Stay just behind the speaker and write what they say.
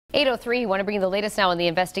8:03, want to bring you the latest now on the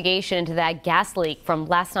investigation into that gas leak from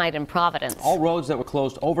last night in Providence. All roads that were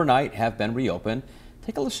closed overnight have been reopened.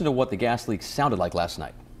 Take a listen to what the gas leak sounded like last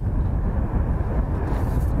night.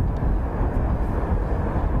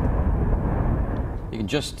 You can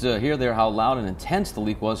just hear there how loud and intense the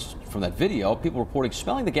leak was from that video. People reporting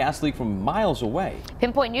smelling the gas leak from miles away.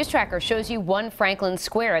 Pinpoint News Tracker shows you 1 Franklin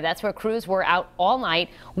Square. That's where crews were out all night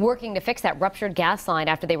working to fix that ruptured gas line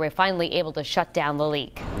after they were finally able to shut down the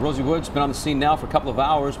leak. Rosie Woods been on the scene now for a couple of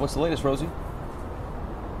hours. What's the latest, Rosie?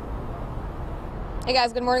 Hey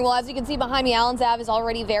guys, good morning. Well, as you can see behind me, Allens Ave is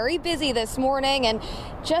already very busy this morning, and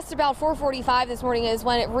just about 4:45 this morning is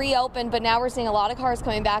when it reopened, but now we're seeing a lot of cars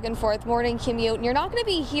coming back and forth, morning commute, and you're not going to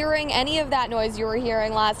be hearing any of that noise you were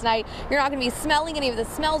hearing last night. You're not going to be smelling any of the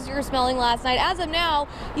smells you were smelling last night. As of now,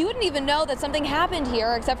 you wouldn't even know that something happened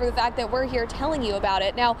here, except for the fact that we're here telling you about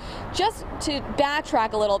it. Now, just to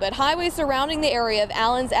backtrack a little bit, highways surrounding the area of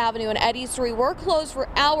Allens Avenue and Eddy Street were closed for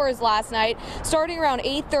hours last night, starting around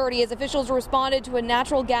 8:30 as officials responded to a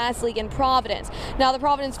natural gas leak in Providence. Now, the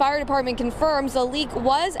Providence Fire Department confirms the leak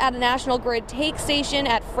was at a National Grid take station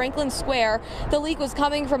at Franklin Square. The leak was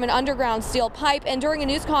coming from an underground steel pipe, and during a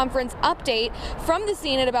news conference update from the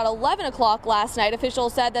scene at about 11 o'clock last night,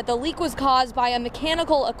 officials said that the leak was caused by a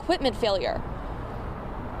mechanical equipment failure.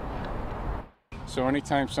 So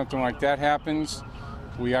anytime something like that happens,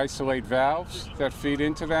 we isolate valves that feed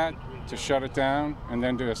into that to shut it down and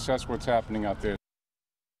then to assess what's happening out there.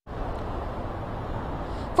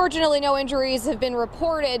 Fortunately, no injuries have been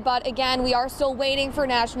reported, but again, we are still waiting for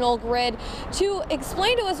National Grid to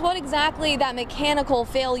explain to us what exactly that mechanical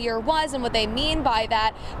failure was and what they mean by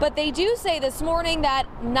that. But they do say this morning that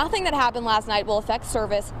nothing that happened last night will affect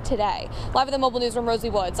service today. Live at the Mobile Newsroom, Rosie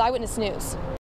Woods, Eyewitness News.